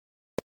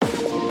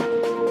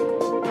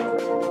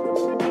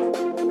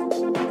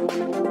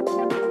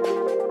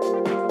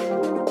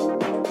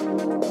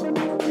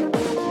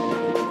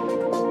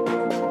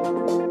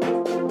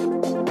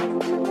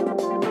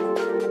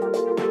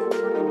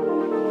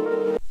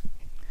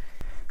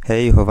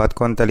Hei hyvät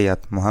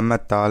kuuntelijat, Muhammed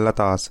täällä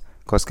taas.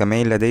 Koska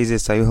meillä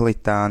Daisyssä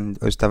juhlitaan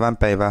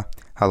ystävänpäivää,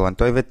 haluan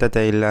toivottaa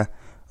teille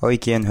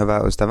oikein hyvää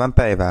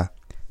ystävänpäivää.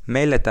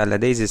 Meillä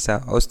täällä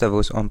Daisyssä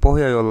ystävyys on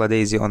pohja, jolla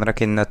Daisy on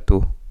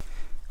rakennettu.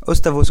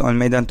 Ystävyys on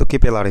meidän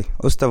tukipilari.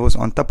 Ystävyys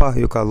on tapa,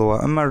 joka luo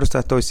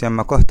ymmärrystä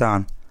toisiamme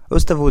kohtaan.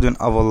 Ystävyyden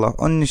avulla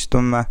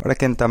onnistumme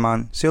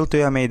rakentamaan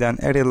siltoja meidän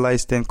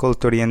erilaisten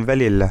kulttuurien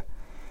välillä.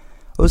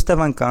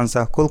 Ystävän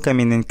kanssa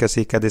kulkeminen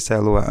käsi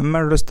kädessä luo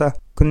ymmärrystä,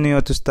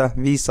 kunnioitusta,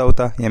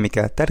 viisautta ja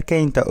mikä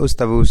tärkeintä,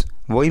 ystävyys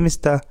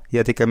voimistaa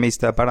ja tekee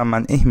meistä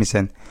paremman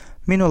ihmisen.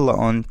 Minulla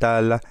on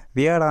täällä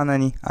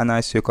vieraanani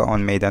Anais, joka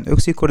on meidän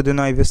yksi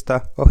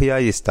koordinoivista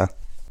ohjaajista.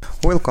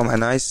 Welcome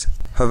Anais,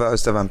 hyvää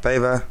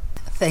ystävänpäivää.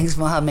 Thanks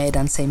Mohammed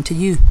and same to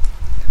you.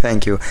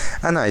 Thank you.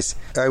 Anais,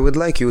 I would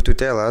like you to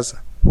tell us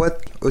what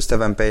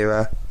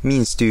ystävänpäivä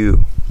means to you.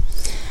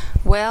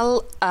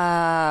 Well,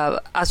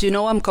 as you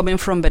know, I'm coming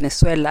from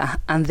Venezuela,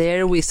 and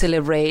there we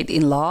celebrate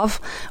in love,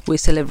 we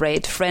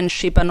celebrate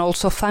friendship and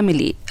also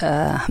family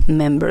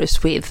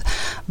members with.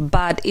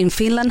 But in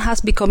Finland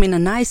has becoming a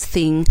nice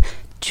thing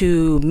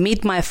to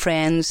meet my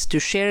friends, to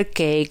share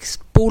cakes.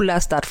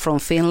 Pulas, that from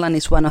Finland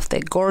is one of the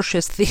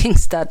gorgeous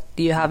things that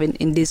you have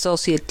in this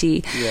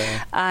society.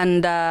 Yeah.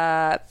 And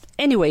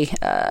anyway,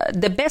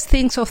 the best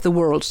things of the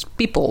world,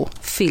 people,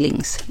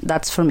 feelings,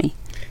 that's for me.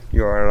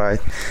 You are right.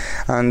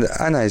 And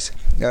Anais,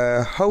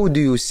 how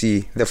do you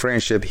see the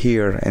friendship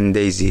here in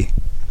Daisy?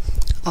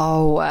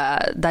 Oh,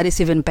 that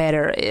is even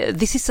better.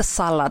 This is a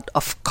salad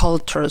of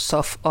cultures,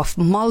 of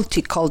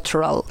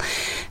multicultural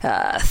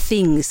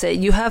things.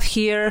 You have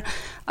here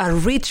a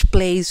rich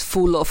place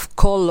full of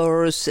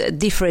colors,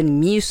 different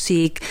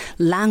music,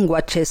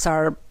 languages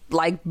are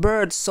like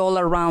birds all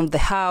around the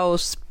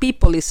house.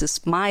 People is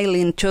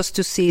smiling just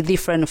to see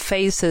different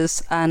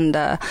faces, and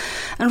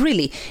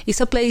really,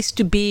 it's a place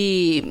to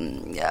be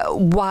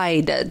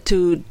wide,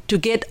 to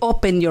get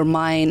open your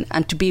mind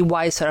and to be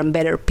wiser and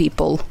better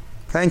people.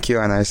 Thank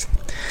you, Anais.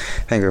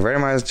 Thank you very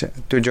much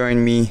to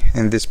join me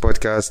in this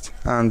podcast,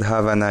 and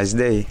have a nice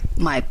day.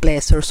 My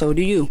pleasure, so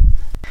do you.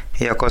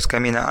 Ja koska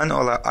minä en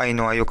ole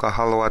ainoa, joka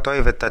haluaa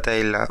toivottaa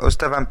teille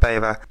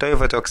ystävänpäivä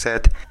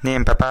toivotukset,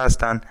 niinpä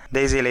päästään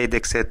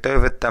Daisy-leidiksi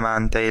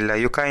toivottamaan teille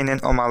jokainen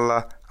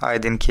omalla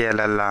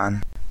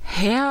äidinkielellään.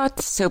 Head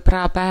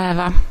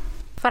sõbrapäeva.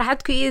 Farxad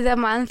ku iida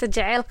maalinta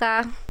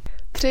jaceylka.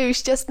 Trevlig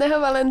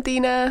šťastného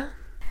Valentina.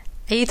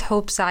 Eid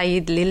Hope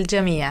Said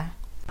lil-Jamia.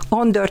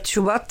 14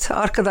 Şubat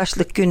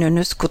arkadaşlık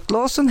gününüz kutlu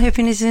olsun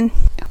hepinizin.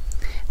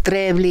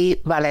 Trevlig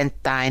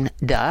Valentine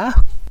Day.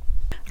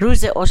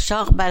 روز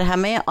عاشق بر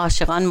همه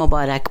عاشقان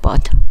مبارک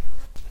باد.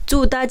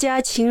 祝大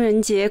家情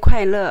人节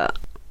快乐.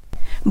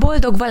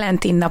 Boldog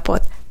Valentin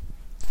napot.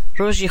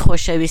 روزی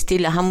خوشویستی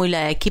لهمون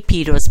لایکی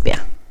پیروز بیا.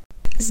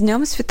 С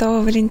днем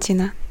Святого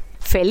Валентина.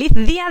 Feliz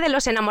Día de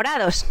los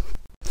Enamorados.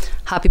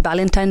 Happy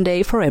Valentine's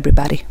Day for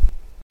everybody.